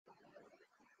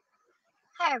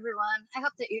Hi everyone. I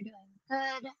hope that you're doing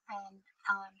good and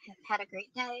have had a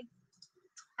great day.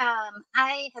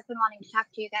 I have been wanting to talk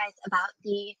to you guys about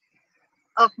the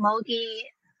Okmulgee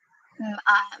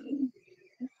um,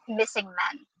 missing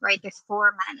men. Right, there's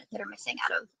 4 men that are missing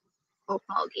out of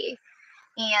Okmulgee,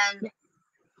 and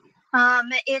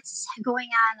it's going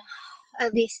on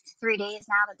at least 3 days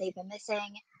now that they've been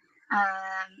missing.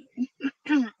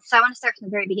 So I want to start from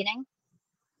the very beginning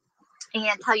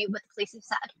and tell you what the police have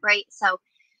said. Right, so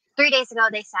 3 days ago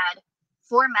they said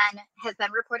 4 men have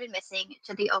been reported missing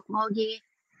to the Okmulgee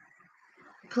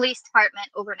Police Department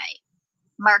overnight.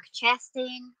 Mark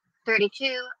Chastain,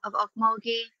 32, of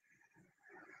Okmulgee,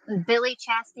 Billy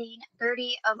Chastain,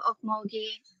 30, of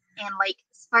Okmulgee, and Mike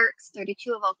Sparks,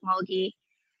 32, of Okmulgee,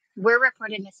 were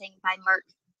reported missing by Mark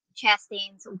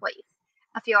Chastain's wife.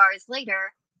 A few hours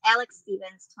later, Alex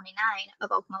Stevens, 29,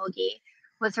 of Okmulgee,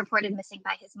 was reported missing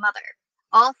by his mother.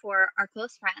 All 4 are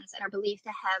close friends and are believed to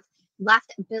have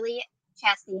left Billy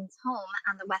Chastain's home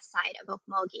on the west side of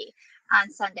Okmulgee on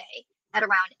Sunday at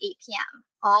around 8 p.m.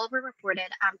 All were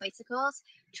reported on bicycles.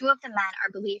 2 of the men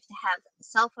are believed to have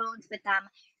cell phones with them,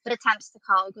 but attempts to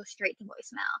call go straight to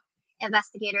voicemail.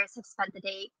 Investigators have spent the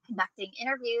day conducting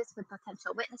interviews with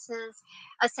potential witnesses.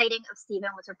 A sighting of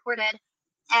Stephen was reported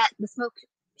at the smoke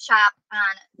shop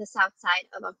on the south side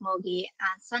of Okmulgee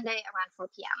on Sunday around 4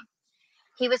 p.m.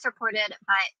 He was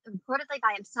reportedly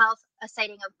by himself. A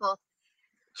sighting of both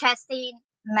Chastain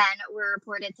men were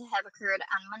reported to have occurred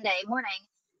on Monday morning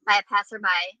by a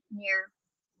passerby near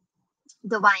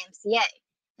the YMCA.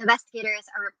 Investigators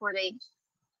are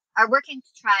working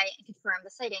to try and confirm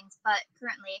the sightings, but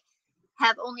currently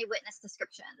have only witness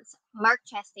descriptions. Mark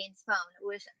Chastain's phone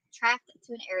was tracked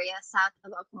to an area south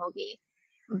of Okmulgee,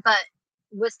 but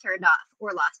was turned off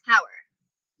or lost power.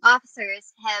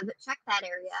 Officers have checked that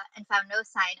area and found no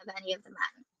sign of any of the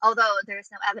men, although there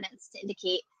is no evidence to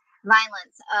indicate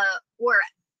violence or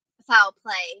foul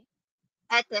play.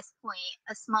 At this point,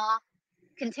 a small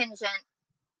contingent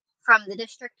from the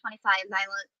District 25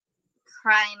 Violent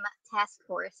Crime Task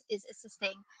Force is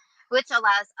assisting, which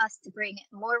allows us to bring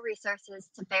more resources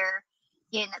to bear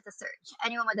in the search.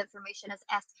 Anyone with information is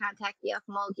asked to contact the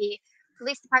Okmulgee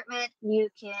Police Department.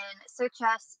 You can search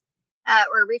us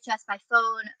or reach us by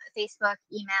phone, Facebook,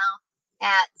 email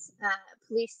at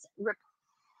police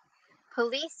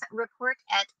report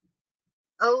at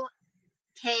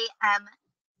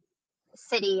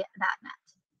okmcity.net.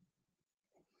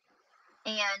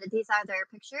 And these are their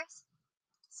pictures.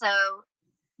 So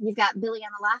you've got Billy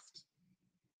on the left,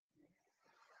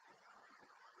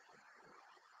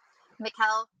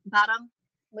 Mikkel bottom,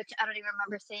 which I don't even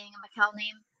remember saying a Mikkel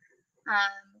name.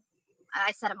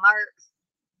 I said a Mark.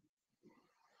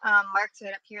 Mark's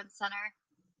right up here in the center.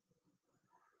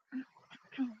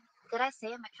 Did I say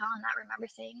a Mikkel and not remember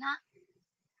saying that?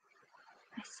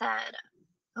 I said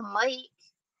a Mike.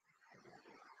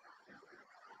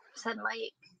 I said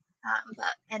Mike.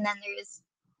 And then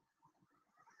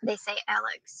they say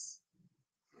Alex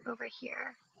over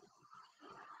here.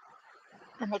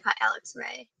 And they put Alex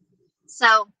Ray.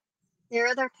 So there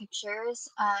are their pictures.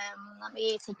 Let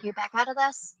me take you back out of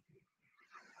this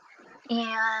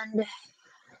and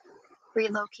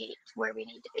relocate to where we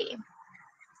need to be.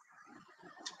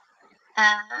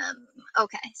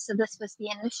 Okay, so this was the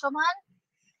initial one.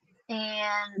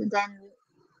 And then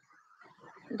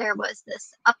there was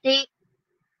this update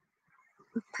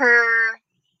per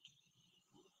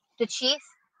the chief.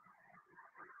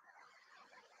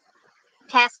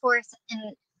 Task force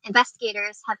and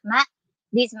investigators have met.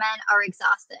 These men are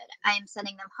exhausted. I am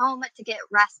sending them home to get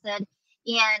rested,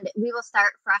 and we will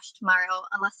start fresh tomorrow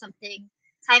unless something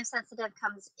time sensitive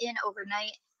comes in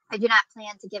overnight. I do not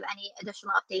plan to give any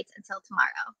additional updates until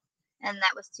tomorrow. And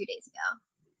that was 2 days ago.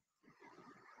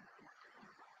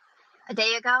 A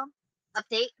day ago,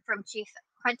 update from Chief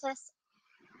Prentice,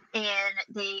 and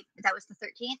that was the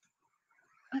 13th.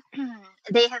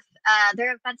 There have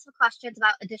been some questions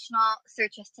about additional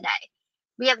searches today.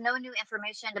 We have no new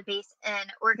information to base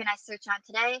an organized search on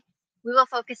today. We will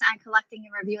focus on collecting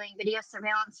and reviewing video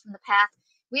surveillance from the path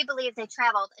we believe they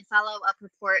traveled and follow up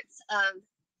reports of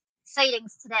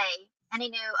sightings today. Any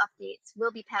new updates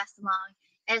will be passed along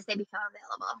as they become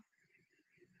available.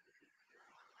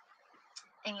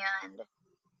 And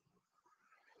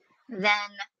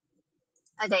then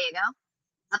a day ago,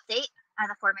 update on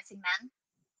the 4 missing men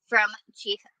from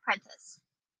Chief Prentice.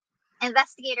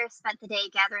 Investigators spent the day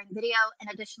gathering video and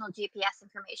additional GPS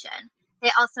information.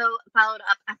 They also followed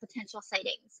up on potential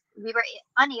sightings. We were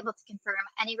unable to confirm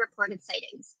any reported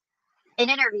sightings. An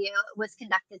interview was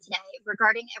conducted today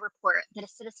regarding a report that a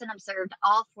citizen observed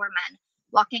all 4 men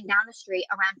walking down the street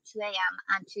around 2 a.m.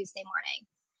 on Tuesday morning.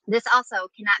 This also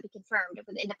cannot be confirmed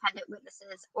with independent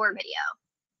witnesses or video.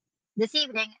 This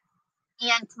evening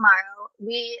and tomorrow,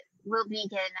 we will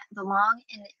begin the long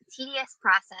and tedious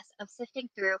process of sifting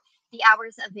through the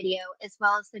hours of video as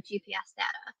well as the GPS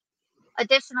data.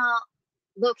 Additional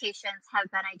locations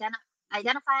have been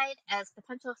identified as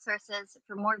potential sources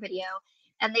for more video,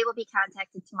 and they will be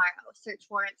contacted tomorrow. Search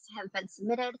warrants have been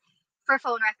submitted for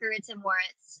phone records, and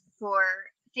warrants for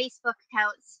Facebook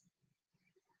accounts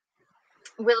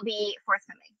will be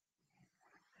forthcoming.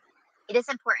 It is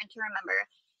important to remember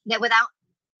that without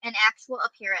an actual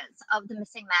appearance of the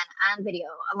missing men on video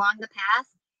along the path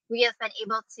we have been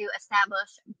able to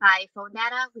establish by phone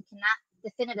data, we cannot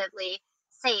definitively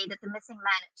say that the missing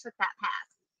men took that path.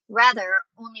 Rather,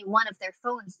 only one of their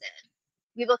phones did.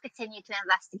 We will continue to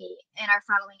investigate and are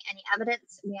following any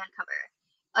evidence we uncover.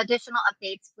 Additional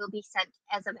updates will be sent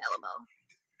as available.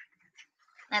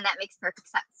 And that makes perfect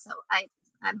sense. So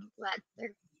I'm glad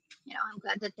I'm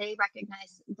glad that they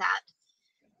recognize that.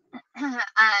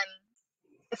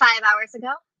 5 hours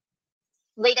ago,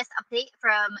 latest update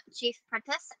from Chief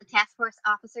Prentice. Task force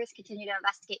officers continue to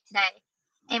investigate today.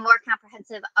 A more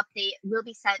comprehensive update will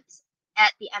be sent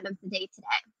at the end of the day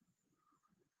today.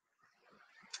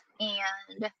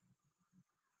 And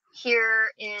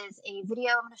here is a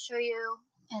video I'm going to show you,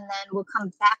 and then we'll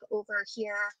come back over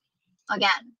here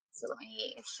again. So let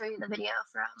me show you the video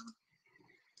from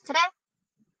today.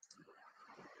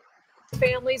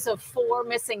 Families of 4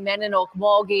 missing men in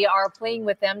Okmulgee are pleading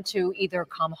with them to either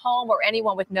come home or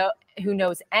anyone who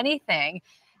knows anything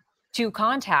to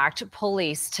contact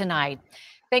police tonight.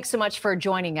 Thanks so much for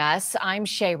joining us. I'm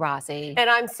Shay Rozzi. And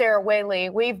I'm Sarah Whaley.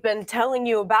 We've been telling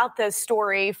you about this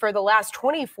story for the last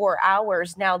 24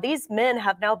 hours now. These men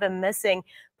have now been missing,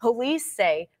 police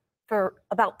say, for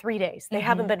about 3 days. They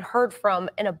haven't been heard from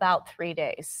in about 3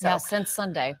 days. So yeah, since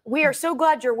Sunday. We are so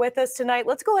glad you're with us tonight.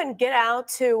 Let's go ahead and get out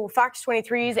to Fox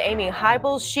 23's Amy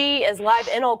Hybels. She is live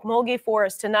in Okmulgee for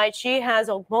us tonight. She has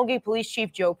Okmulgee Police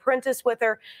Chief Joe Prentice with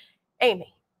her.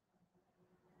 Amy.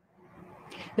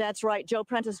 That's right. Joe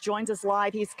Prentice joins us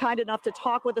live. He's kind enough to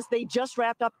talk with us. They just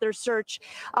wrapped up their search.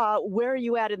 Where are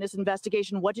you at in this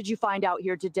investigation? What did you find out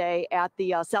here today at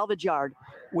the salvage yard?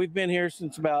 We've been here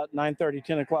since about 9:30,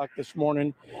 10 o'clock this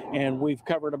morning, and we've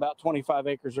covered about 25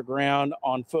 acres of ground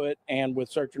on foot and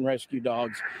with search and rescue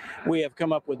dogs. We have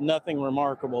come up with nothing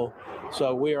remarkable,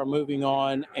 so we are moving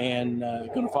on and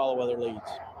going to follow other leads.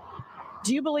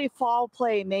 Do you believe foul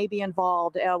play may be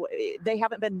involved? They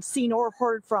haven't been seen or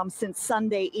heard from since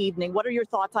Sunday evening. What are your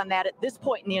thoughts on that at this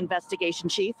point in the investigation,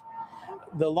 Chief?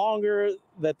 The longer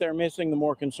that they're missing, the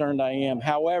more concerned I am.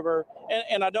 However,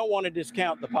 and I don't want to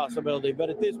discount the possibility,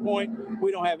 but at this point,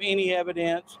 we don't have any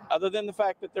evidence other than the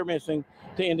fact that they're missing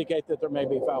to indicate that there may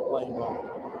be foul play involved.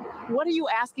 What are you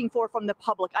asking for from the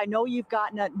public? I know you've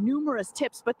gotten numerous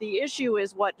tips, but the issue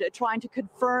is trying to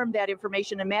confirm that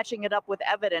information and matching it up with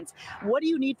evidence. What do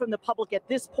you need from the public at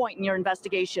this point in your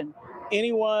investigation?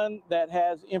 Anyone that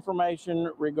has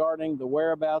information regarding the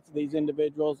whereabouts of these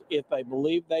individuals, if they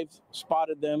believe they've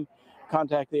spotted them,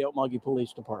 contact the Okmulgee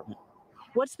Police Department.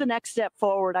 What's the next step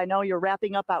forward? I know you're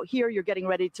wrapping up out here. You're getting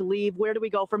ready to leave. Where do we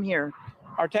go from here?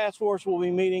 Our task force will be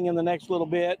meeting in the next little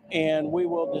bit, and we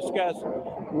will discuss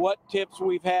what tips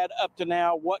we've had up to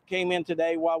now, what came in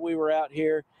today while we were out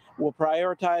here. We'll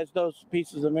prioritize those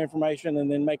pieces of information and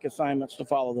then make assignments to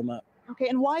follow them up. Okay,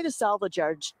 and why the salvage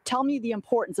yard? Tell me the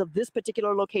importance of this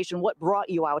particular location. What brought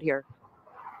you out here?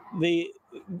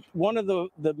 One of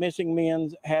the missing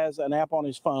men has an app on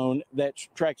his phone that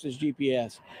tracks his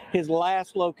GPS. His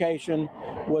last location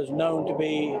was known to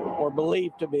be or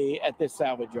believed to be at this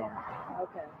salvage yard.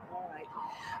 Okay,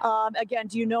 all right. Again,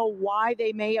 do you know why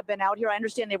they may have been out here? I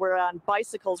understand they were on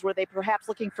bicycles. Were they perhaps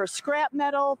looking for scrap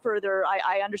metal?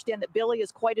 I understand that Billy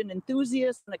is quite an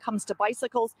enthusiast when it comes to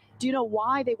bicycles. Do you know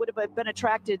why they would have been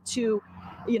attracted to,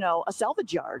 a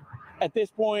salvage yard? At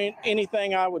this point,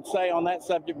 anything I would say on that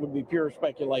subject would be pure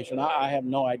speculation. I have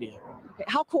no idea. Okay.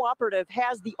 How cooperative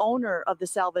has the owner of the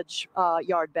salvage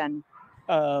yard been?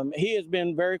 He has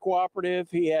been very cooperative.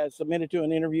 He has submitted to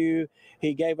an interview.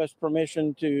 He gave us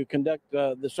permission to conduct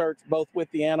the search both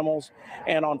with the animals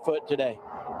and on foot today.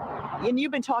 And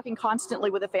you've been talking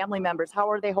constantly with the family members. How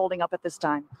are they holding up at this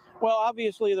time? Well,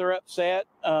 obviously they're upset.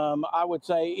 I would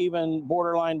say even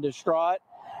borderline distraught,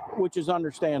 which is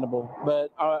understandable.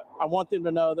 But I want them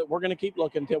to know that we're going to keep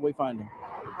looking until we find them.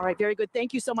 All right, very good.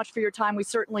 Thank you so much for your time. We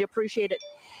certainly appreciate it.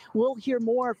 We'll hear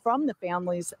more from the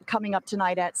families coming up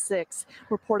tonight at 6.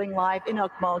 Reporting live in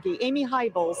Okmulgee, Amy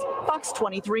Hybels, Fox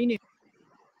 23 News.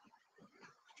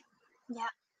 Yeah,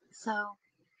 so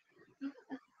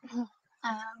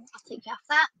I'll take you off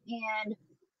that. And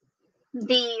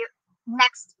the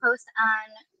next post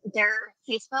on their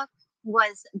Facebook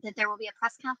was that there will be a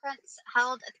press conference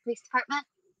held at the police department,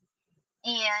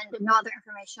 and no other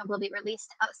information will be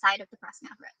released outside of the press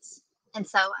conference. And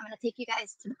so I'm going to take you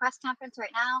guys to the press conference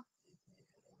right now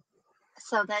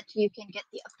so that you can get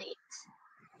the update.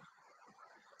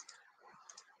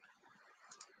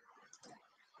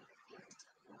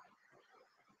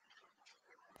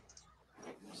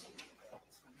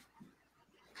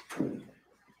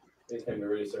 Anytime you're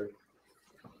ready, sir.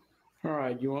 All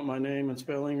right, you want my name and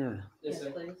spelling, or? Yes,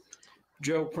 sir. please.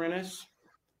 Joe Prentice,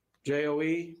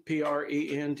 Joeprentice.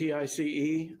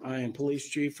 I am police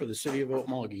chief for the city of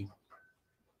Okmulgee.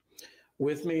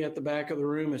 With me at the back of the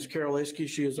room is Carol Iskey.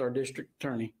 She is our district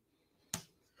attorney.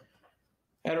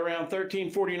 At around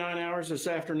 13:49 hours this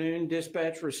afternoon,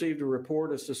 dispatch received a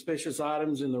report of suspicious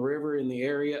items in the river in the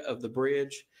area of the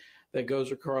bridge that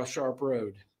goes across Sharp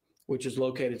Road, which is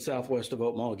located southwest of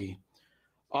Okmulgee.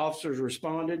 Officers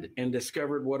responded and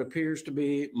discovered what appears to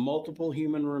be multiple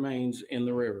human remains in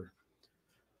the river.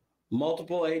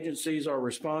 Multiple agencies are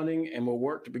responding and will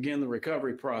work to begin the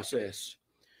recovery process.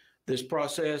 This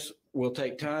process will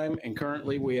take time, and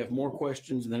currently we have more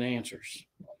questions than answers.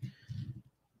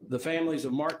 The families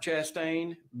of Mark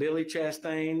Chastain, Billy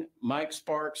Chastain, Mike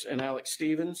Sparks, and Alex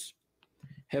Stevens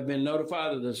have been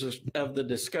notified of the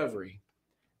discovery.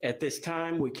 At this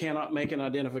time, we cannot make an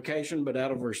identification, but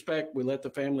out of respect, we let the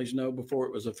families know before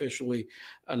it was officially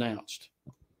announced.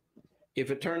 If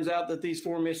it turns out that these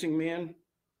 4 missing men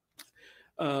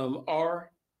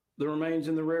are the remains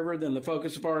in the river, then the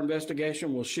focus of our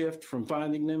investigation will shift from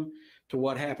finding them to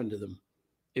what happened to them.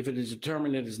 If it is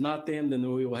determined it is not them, then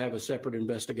we will have a separate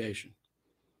investigation.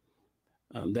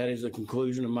 That is the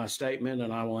conclusion of my statement,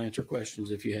 and I will answer questions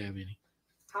if you have any.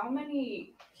 How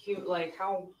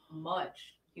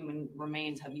much human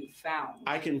remains have you found?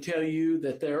 I can tell you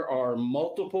that there are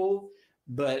multiple,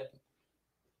 but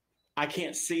I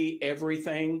can't see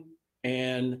everything,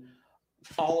 and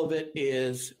all of it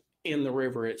is in the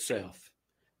river itself.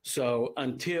 So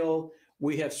until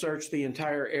we have searched the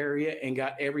entire area and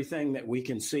got everything that we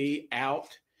can see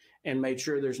out and made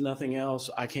sure there's nothing else,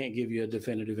 I can't give you a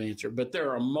definitive answer. But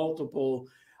there are multiple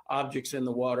objects in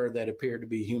the water that appear to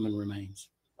be human remains.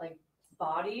 Like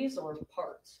bodies or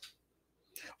parts?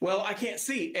 Well, I can't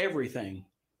see everything.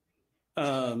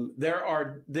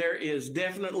 There is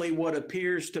definitely what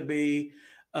appears to be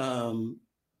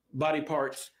body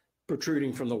parts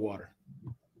protruding from the water.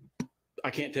 I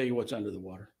can't tell you what's under the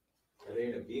water. Are they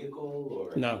in a vehicle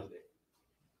or? No.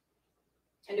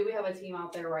 And do we have a team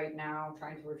out there right now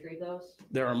trying to retrieve those?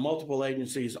 There are multiple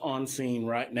agencies on scene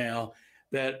right now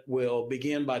that will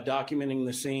begin by documenting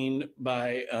the scene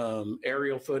by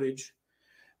aerial footage.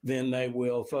 Then they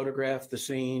will photograph the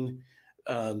scene.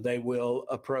 They will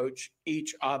approach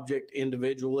each object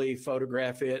individually,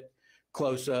 photograph it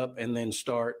close up, and then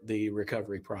start the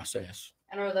recovery process.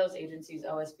 And are those agencies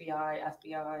OSBI,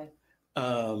 FBI?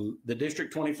 The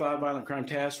District 25 Violent Crime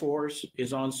Task Force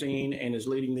is on scene and is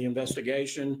leading the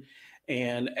investigation.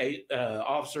 And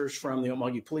officers from the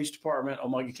Okmulgee Police Department,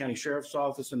 Okmulgee County Sheriff's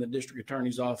Office, and the District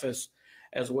Attorney's Office,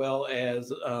 as well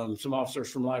as some officers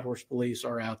from Light Horse Police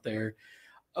are out there.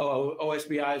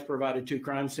 OSBI has provided 2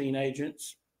 crime scene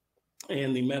agents,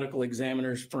 and the medical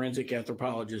examiner's forensic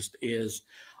anthropologist is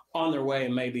on their way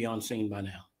and may be on scene by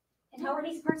now. And how were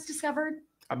these parts discovered?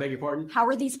 I beg your pardon? How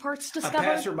were these parts discovered? A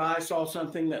passerby saw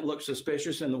something that looked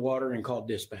suspicious in the water and called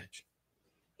dispatch.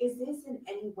 Is this in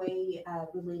any way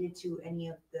related to any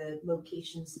of the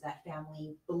locations that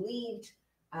family believed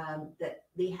that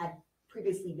they had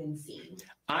previously been seen?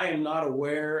 I am not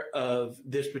aware of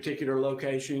this particular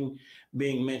location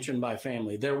being mentioned by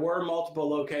family. There were multiple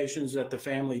locations that the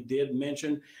family did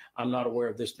mention. I'm not aware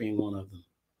of this being one of them.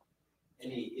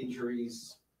 Any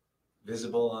injuries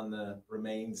visible on the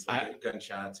remains, like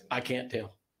gunshots? I can't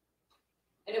tell.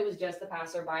 And it was just the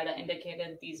passerby that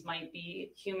indicated these might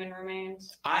be human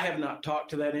remains? I have not talked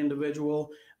to that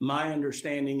individual. My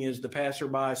understanding is the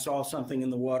passerby saw something in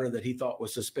the water that he thought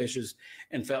was suspicious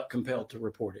and felt compelled to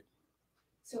report it.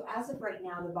 So as of right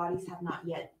now, the bodies have not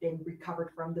yet been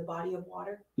recovered from the body of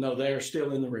water? No, they are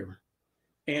still in the river.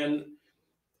 And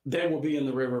they will be in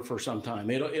the river for some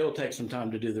time. It'll take some time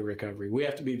to do the recovery. We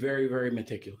have to be very, very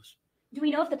meticulous. Do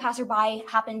we know if the passerby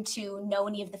happened to know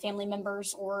any of the family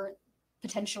members or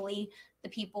potentially the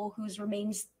people whose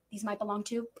remains these might belong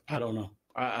to? I don't know.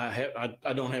 I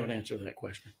don't have an answer to that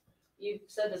question. You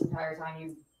said this entire time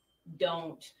you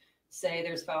don't say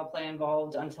there's foul play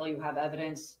involved until you have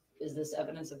evidence. Is this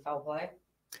evidence of foul play?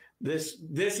 This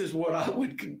is what I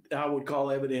would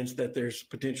call evidence that there's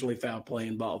potentially foul play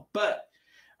involved. But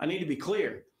I need to be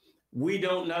clear. We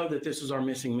don't know that this is our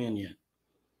missing men yet.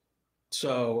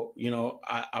 So, you know,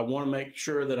 I want to make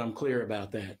sure that I'm clear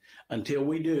about that. Until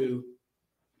we do,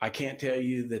 I can't tell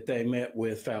you that they met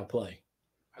with foul play.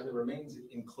 Are the remains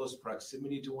in close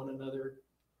proximity to one another?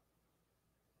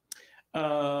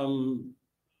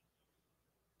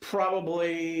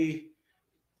 Probably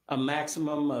a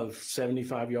maximum of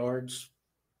 75 yards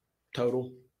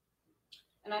total.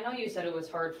 And I know you said it was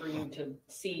hard for you to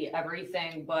see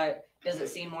everything, but does it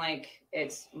seem like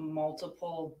it's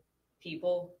multiple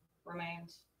people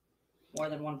remains? More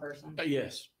than one person?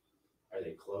 Yes. Are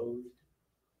they clothed?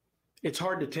 It's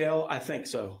hard to tell. I think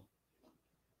so.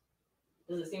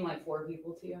 Does it seem like 4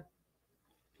 people to you?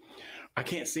 I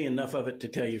can't see enough of it to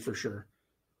tell you for sure.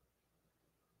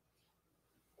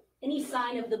 Any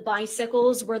sign of the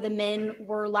bicycles where the men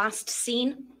were last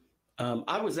seen?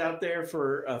 I was out there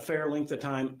for a fair length of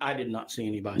time. I did not see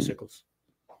any bicycles.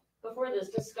 Before this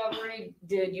discovery,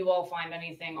 did you all find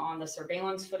anything on the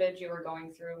surveillance footage you were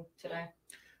going through today?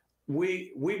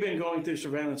 We've been going through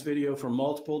surveillance video for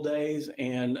multiple days,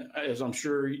 and as I'm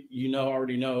sure you know,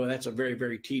 already know, that's a very,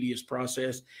 very tedious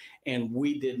process. And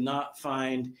we did not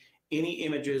find any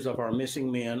images of our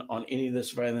missing men on any of the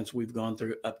surveillance we've gone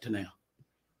through up to now.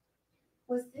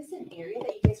 Was this an area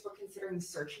that you guys were considering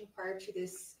searching prior to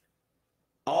this?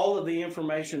 All of the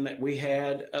information that we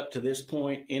had up to this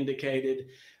point indicated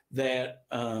that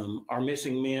our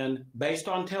missing men, based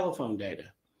on telephone data,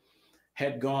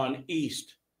 had gone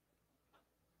east,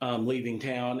 leaving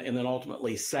town, and then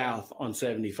ultimately south on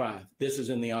 75. This is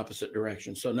in the opposite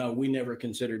direction. So no, we never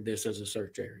considered this as a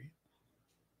search area.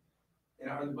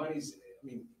 And are the bodies, I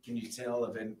mean, can you tell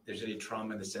if there's any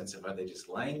trauma in the sense of, are they just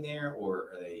lying there,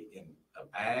 or are they in a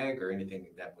bag, or anything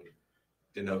that would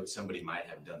denote somebody might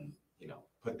have done, you know,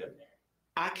 put them there?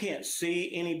 I can't see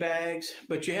any bags,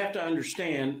 but you have to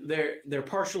understand they're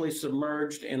partially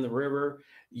submerged in the river.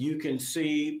 You can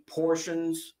see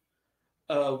portions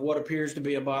of what appears to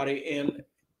be a body. And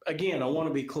again, I want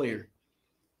to be clear.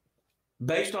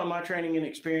 Based on my training and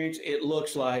experience, it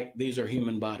looks like these are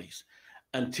human bodies.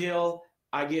 Until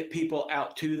I get people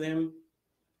out to them,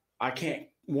 I can't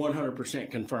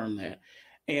 100% confirm that.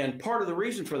 And part of the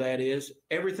reason for that is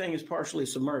everything is partially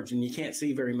submerged and you can't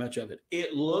see very much of it.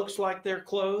 It looks like they're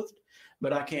clothed,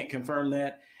 but I can't confirm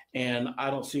that. And I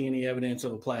don't see any evidence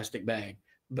of a plastic bag,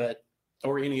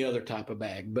 or any other type of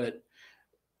bag. But,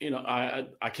 you know,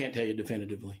 I can't tell you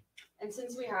definitively. And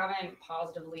since we haven't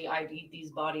positively ID'd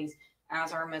these bodies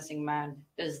as our missing men,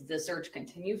 does the search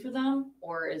continue for them,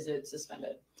 or is it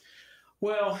suspended?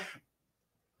 Well,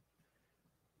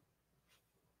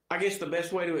 I guess the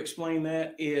best way to explain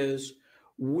that is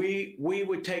we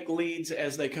would take leads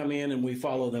as they come in and we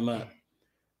follow them up.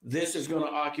 This is going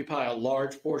to occupy a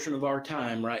large portion of our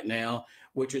time right now,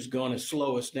 which is going to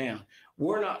slow us down.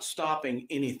 We're not stopping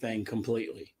anything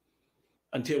completely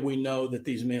until we know that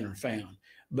these men are found.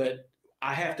 But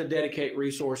I have to dedicate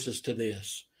resources to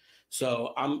this.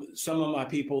 So some of my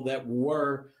people that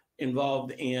were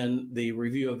involved in the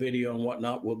review of video and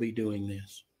whatnot will be doing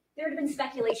this. There had been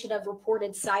speculation of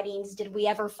reported sightings. Did we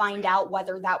ever find out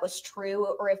whether that was true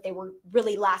or if they were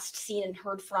really last seen and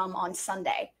heard from on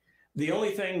Sunday? The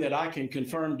only thing that I can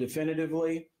confirm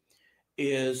definitively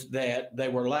is that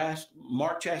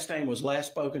Mark Chastain was last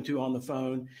spoken to on the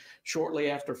phone shortly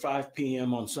after 5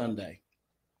 p.m. on Sunday.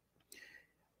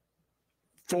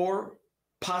 4,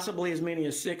 possibly as many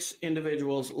as 6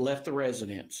 individuals left the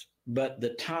residence, but the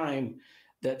time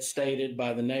that's stated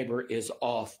by the neighbor is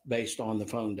off based on the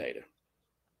phone data.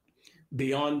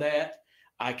 Beyond that,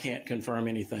 I can't confirm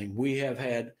anything. We have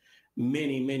had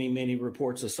many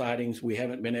reports of sightings. We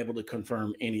haven't been able to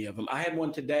confirm any of them. I had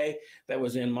one today that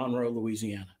was in Monroe,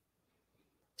 Louisiana.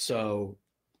 So.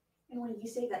 And when you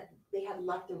say that they had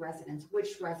left the residence,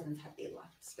 which residence have they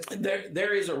left specifically?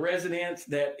 There is a residence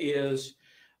that is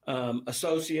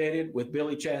associated with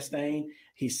Billy Chastain.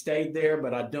 He stayed there,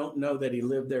 but I don't know that he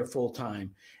lived there full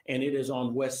time. And it is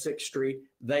on West 6th Street.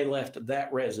 They left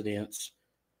that residence,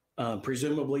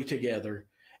 presumably together.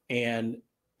 And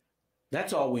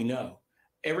that's all we know.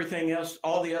 Everything else,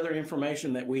 all the other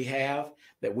information that we have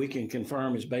that we can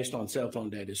confirm is based on cell phone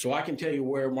data. So I can tell you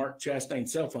where Mark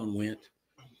Chastain's cell phone went,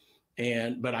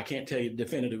 but I can't tell you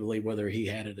definitively whether he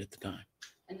had it at the time.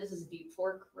 And this is Deep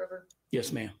Fork River?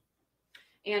 Yes, ma'am.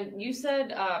 And you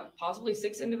said possibly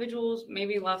 6 individuals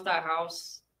maybe left that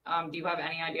house. Do you have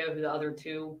any idea who the other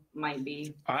 2 might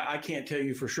be? I can't tell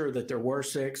you for sure that there were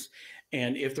 6.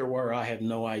 And if there were, I have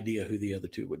no idea who the other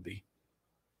 2 would be.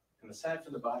 And aside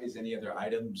from the bodies, any other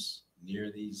items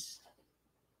near these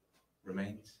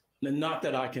remains? Not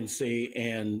that I can see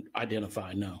and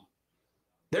identify, no.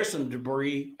 There's some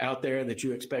debris out there that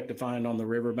you expect to find on the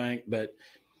riverbank, but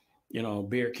you know,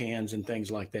 beer cans and things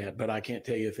like that. But I can't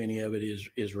tell you if any of it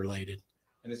is related.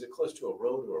 And is it close to a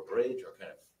road or a bridge, or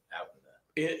kind of out in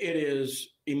the? It is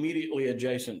immediately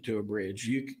adjacent to a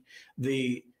bridge.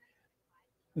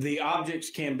 The objects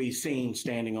can be seen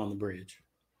standing on the bridge.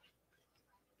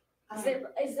 Is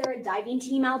there a diving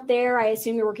team out there? I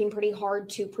assume you're working pretty hard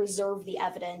to preserve the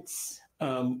evidence.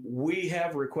 We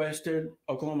have requested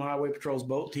Oklahoma Highway Patrol's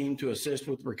boat team to assist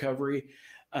with recovery.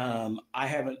 I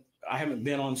haven't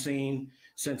been on scene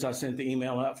since I sent the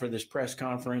email out for this press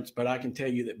conference, but I can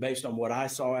tell you that based on what I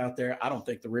saw out there, I don't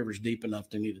think the river's deep enough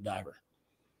to need a diver.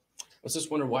 I was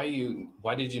just wondering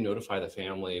why did you notify the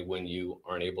family when you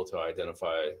aren't able to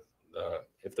identify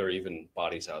if there are even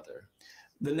bodies out there?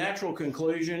 The natural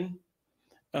conclusion,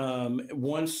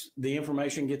 once the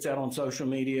information gets out on social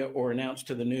media or announced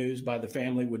to the news by the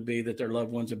family, would be that their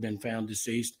loved ones have been found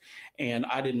deceased. And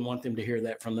I didn't want them to hear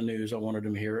that from the news. I wanted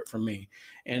them to hear it from me.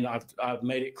 And I've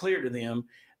made it clear to them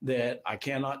that I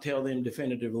cannot tell them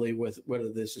definitively whether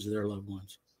this is their loved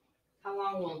ones. How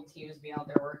long will teams be out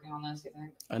there working on this, you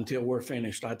think? Until we're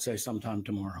finished, I'd say sometime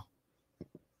tomorrow.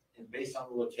 And based on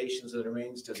the locations of the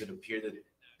remains, does it appear that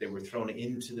they were thrown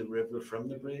into the river from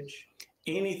the bridge?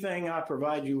 Anything I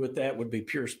provide you with that would be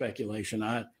pure speculation.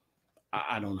 I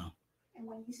don't know. And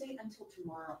when you say until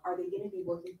tomorrow, are they going to be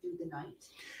working through the night?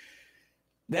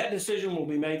 That decision will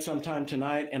be made sometime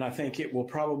tonight, and I think it will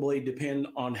probably depend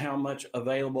on how much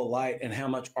available light and how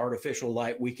much artificial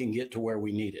light we can get to where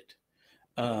we need it.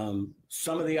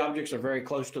 Some of the objects are very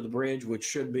close to the bridge, which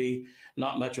should be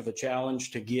not much of a challenge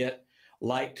to get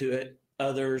light to it.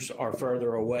 Others are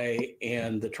further away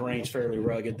and the terrain's fairly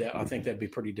rugged. I think that'd be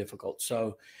pretty difficult.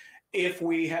 So if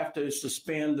we have to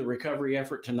suspend the recovery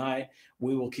effort tonight,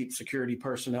 we will keep security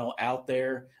personnel out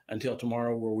there until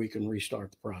tomorrow where we can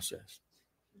restart the process.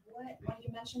 When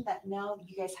you mentioned that now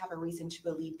you guys have a reason to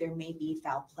believe there may be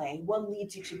foul play, what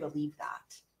leads you to believe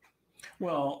that?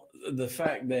 Well, the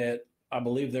fact that I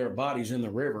believe there are bodies in the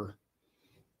river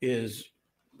is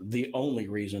the only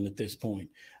reason at this point.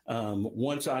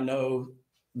 Once I know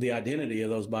the identity of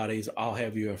those bodies, I'll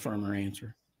have you a firmer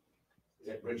answer. Is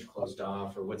that bridge closed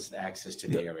off, or what's the access to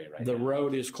the area right now? The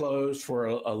road is closed for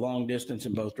a long distance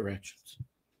in both directions.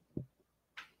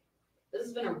 This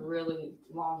has been a really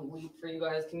long week for you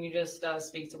guys. Can you just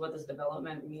speak to what this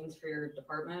development means for your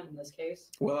department in this case?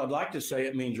 Well, I'd like to say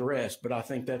it means rest, but I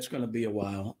think that's going to be a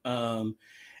while.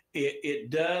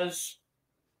 It does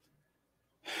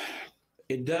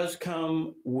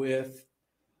come with,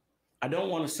 I don't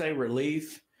want to say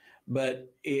relief,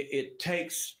 but it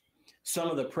takes some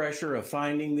of the pressure of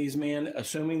finding these men,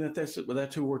 assuming that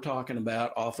that's who we're talking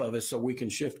about, off of us, so we can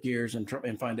shift gears and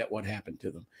find out what happened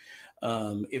to them.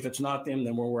 If it's not them,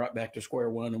 then we're right back to square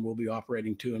one, and we'll be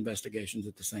operating 2 investigations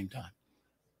at the same time.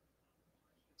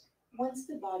 Once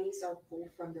the bodies are pulled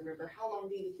from the river, how long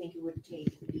do you think it would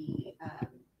take the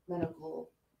medical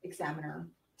examiner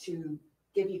to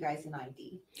give you guys an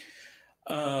ID?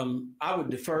 I would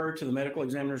defer to the medical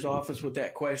examiner's office with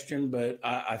that question, but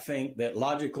I think that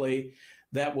logically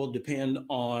that will depend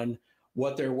on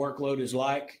what their workload is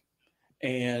like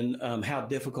and how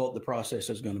difficult the process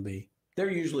is going to be. They're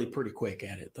usually pretty quick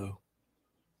at it, though.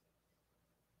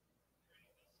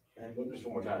 And just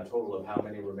one more time, a total of how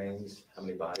many remains, how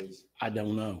many bodies? I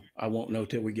don't know. I won't know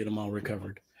till we get them all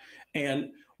recovered.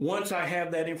 And once I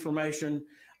have that information,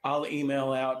 I'll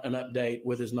email out an update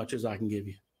with as much as I can give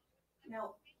you.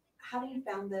 Now, having you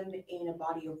found them in a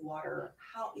body of water,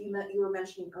 how you were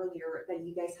mentioning earlier that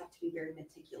you guys have to be very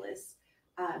meticulous.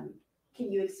 Can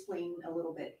you explain a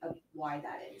little bit of why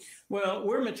that is? Well,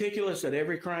 we're meticulous at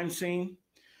every crime scene,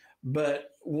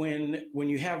 but when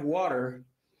you have water,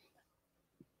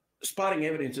 spotting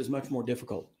evidence is much more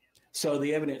difficult. So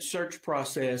the evidence search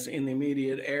process in the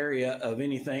immediate area of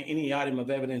any item of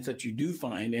evidence that you do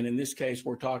find, and in this case,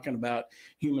 we're talking about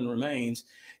human remains,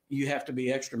 you have to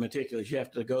be extra meticulous. You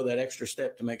have to go that extra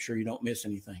step to make sure you don't miss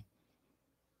anything.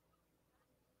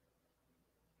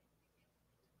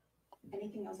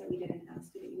 Anything else that we didn't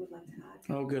ask you that you would like to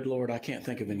add? Oh, good Lord, I can't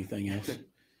think of anything else.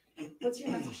 What's your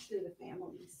message to the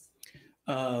families?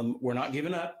 We're not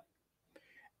giving up.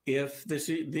 If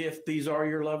these are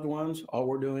your loved ones, all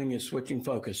we're doing is switching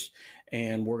focus,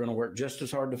 and we're going to work just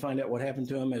as hard to find out what happened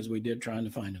to them as we did trying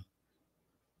to find them.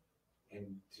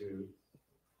 And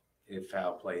if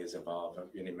foul play is involved,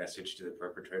 any message to the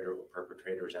perpetrator or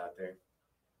perpetrators out there?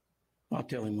 I'll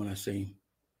tell him when I see him.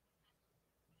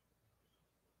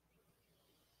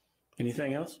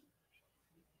 Anything else?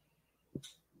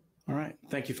 All right.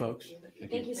 Thank you, folks.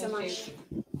 Thank you so much.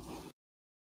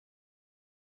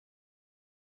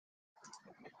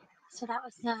 So that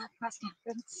was the press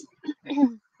conference.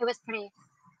 It was pretty,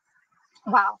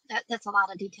 wow, that's a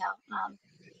lot of detail.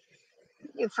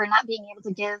 For not being able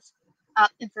to give up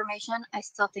information, I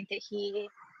still think that he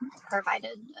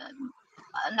provided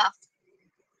enough.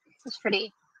 It's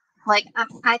pretty, like,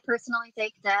 I personally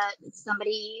think that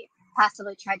somebody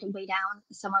possibly tried to weigh down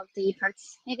some of the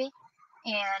parts, maybe,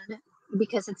 and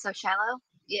because it's so shallow,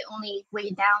 it only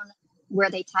weighed down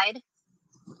where they tied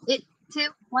it to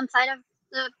one side of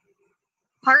the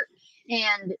part,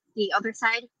 and the other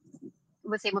side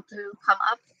was able to come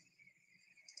up,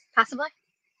 possibly,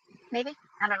 maybe.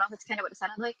 I don't know. That's kind of what it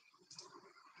sounded like.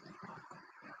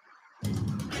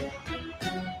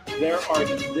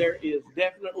 There is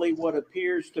definitely what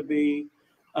appears to be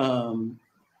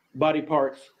body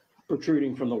parts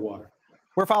protruding from the water.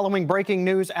 We're following breaking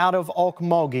news out of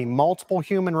Okmulgee. Multiple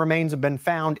human remains have been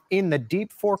found in the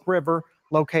Deep Fork River,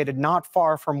 located not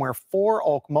far from where 4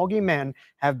 Okmulgee men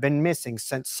have been missing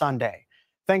since Sunday.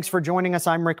 Thanks for joining us.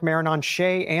 I'm Rick Marinon.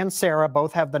 Shay and Sarah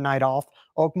both have the night off.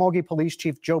 Okmulgee Police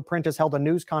Chief Joe Prentice held a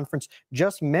news conference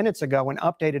just minutes ago and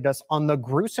updated us on the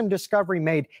gruesome discovery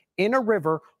made in a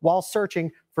river while searching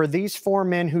for these 4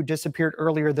 men who disappeared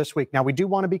earlier this week. Now, we do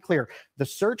want to be clear. The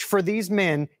search for these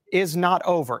men is not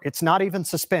over. It's not even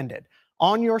suspended.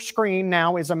 On your screen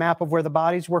now is a map of where the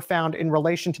bodies were found in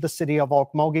relation to the city of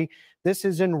Okmulgee. This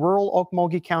is in rural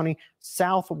Okmulgee County,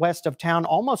 southwest of town,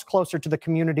 almost closer to the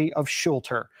community of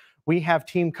Schulter. We have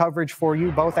team coverage for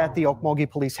you both at the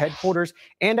Okmulgee Police Headquarters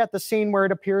and at the scene where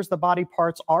it appears the body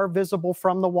parts are visible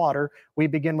from the water. We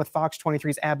begin with Fox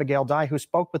 23's Abigail Dye, who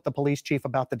spoke with the police chief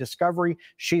about the discovery.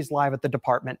 She's live at the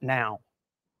department now.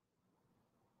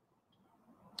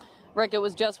 Rick, it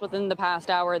was just within the past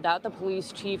hour that the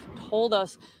police chief told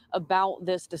us about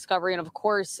this discovery. And of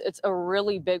course, it's a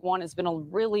really big one. It's been a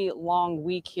really long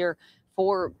week here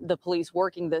for the police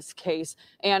working this case.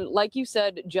 And like you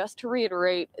said, just to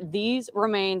reiterate, these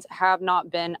remains have not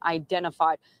been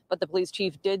identified. But the police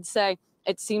chief did say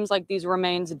it seems like these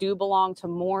remains do belong to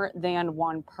more than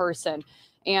one person.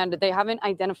 And they haven't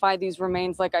identified these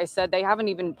remains. Like I said, they haven't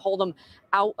even pulled them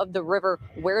out of the river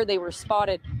where they were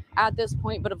spotted at this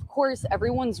point. But of course,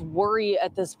 everyone's worry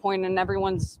at this point and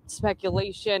everyone's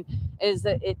speculation is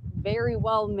that it very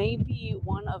well may be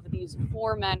one of these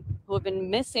 4 men who have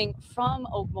been missing from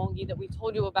Okmulgee that we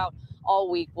told you about all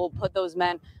week. We'll put those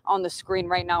men on the screen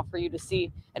right now for you to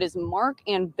see. It is Mark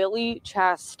and Billy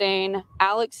Chastain,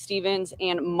 Alex Stevens,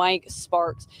 and Mike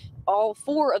Sparks. All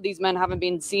 4 of these men haven't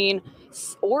been seen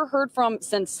or heard from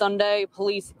since Sunday.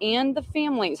 Police and the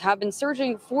families have been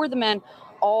searching for the men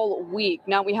all week.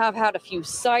 Now, we have had a few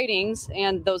sightings,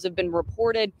 and those have been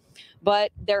reported,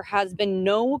 but there has been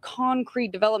no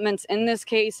concrete developments in this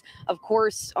case, of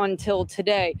course, until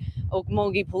today.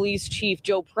 Okmulgee Police Chief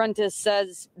Joe Prentice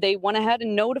says they went ahead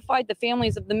and notified the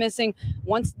families of the missing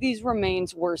once these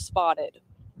remains were spotted.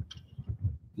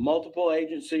 Multiple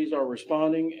agencies are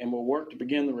responding and will work to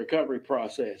begin the recovery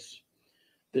process.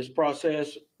 This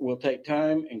process will take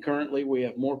time, and currently we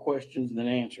have more questions than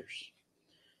answers.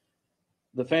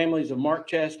 The families of Mark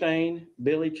Chastain,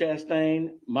 Billy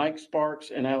Chastain, Mike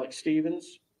Sparks, and Alex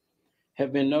Stevens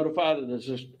have been notified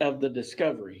of the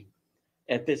discovery.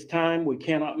 At this time, we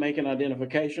cannot make an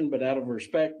identification, but out of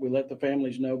respect, we let the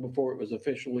families know before it was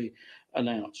officially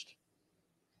announced.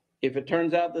 If it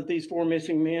turns out that these 4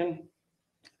 missing men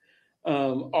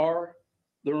are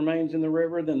the remains in the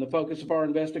river, then the focus of our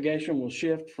investigation will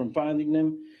shift from finding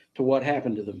them to what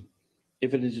happened to them.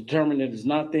 If it is determined it is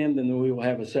not them, then we will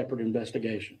have a separate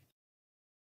investigation.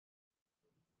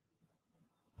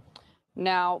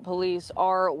 Now, police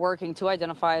are working to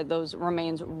identify those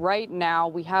remains right now.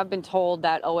 We have been told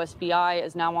that OSBI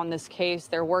is now on this case.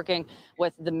 They're working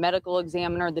with the medical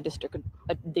examiner, the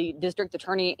district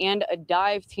attorney, and a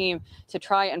dive team to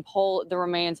try and pull the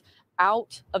remains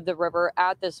out of the river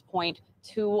at this point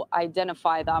to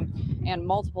identify them. And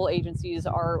multiple agencies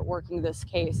are working this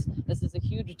case. This is a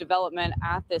huge development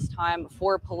at this time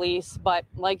for police, but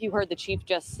like you heard the chief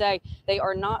just say, they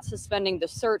are not suspending the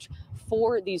search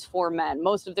for these 4 men.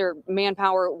 Most of their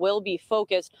manpower will be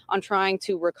focused on trying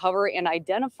to recover and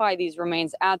identify these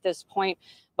remains at this point,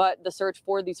 but the search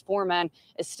for these 4 men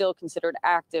is still considered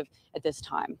active at this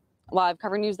time. Live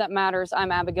covering news that matters,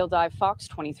 I'm Abigail Dye, Fox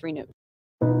 23 News.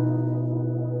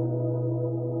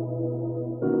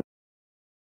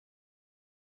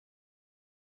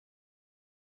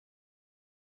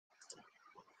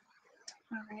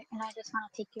 All right, and I just want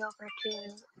to take you over to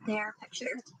their picture.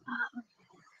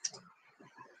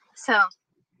 So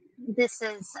this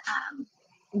is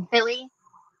Billy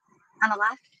on the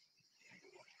left,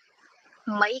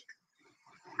 Mike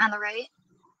on the right,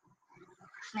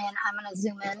 and I'm going to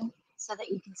zoom in so that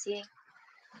you can see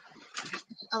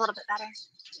a little bit better,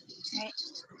 right?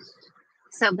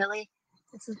 So Billy,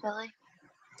 this is Billy.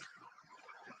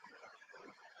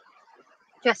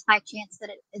 Just by chance that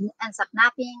it ends up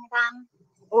not being them,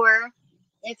 or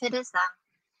if it is them,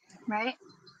 right?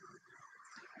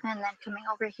 And then coming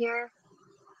over here,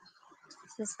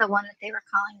 this is the one that they were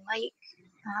calling Mike.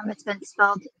 It's been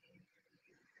spelled,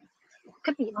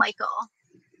 could be Michael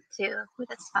too, with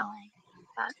the spelling.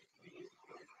 But,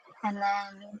 and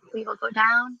then we will go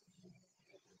down,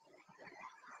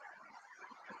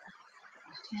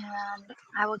 and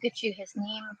I will get you his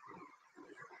name.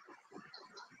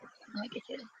 Let me get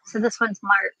you. So this one's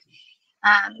Mark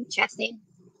Chastain.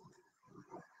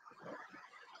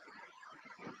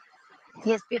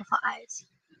 He has beautiful eyes,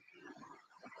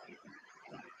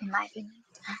 in my opinion.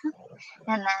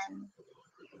 And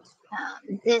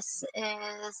then this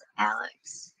is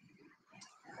Alex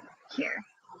here.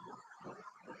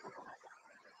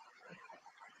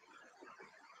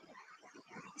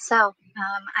 So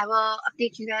I will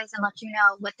update you guys and let you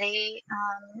know what they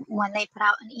when they put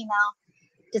out an email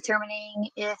determining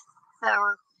if,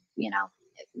 or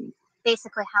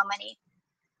basically how many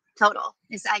total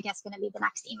is, I guess, going to be the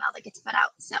next email that gets put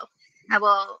out. So I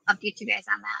will update you guys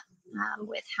on that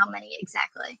with how many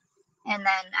exactly. And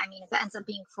then, I mean, if it ends up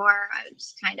being 4, I would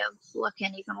just kind of look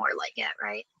in even more like it,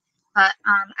 right? But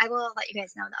I will let you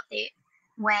guys know the update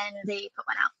when they put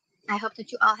one out. I hope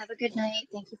that you all have a good night.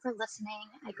 Thank you for listening.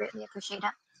 I greatly appreciate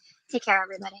it. Take care,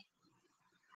 everybody.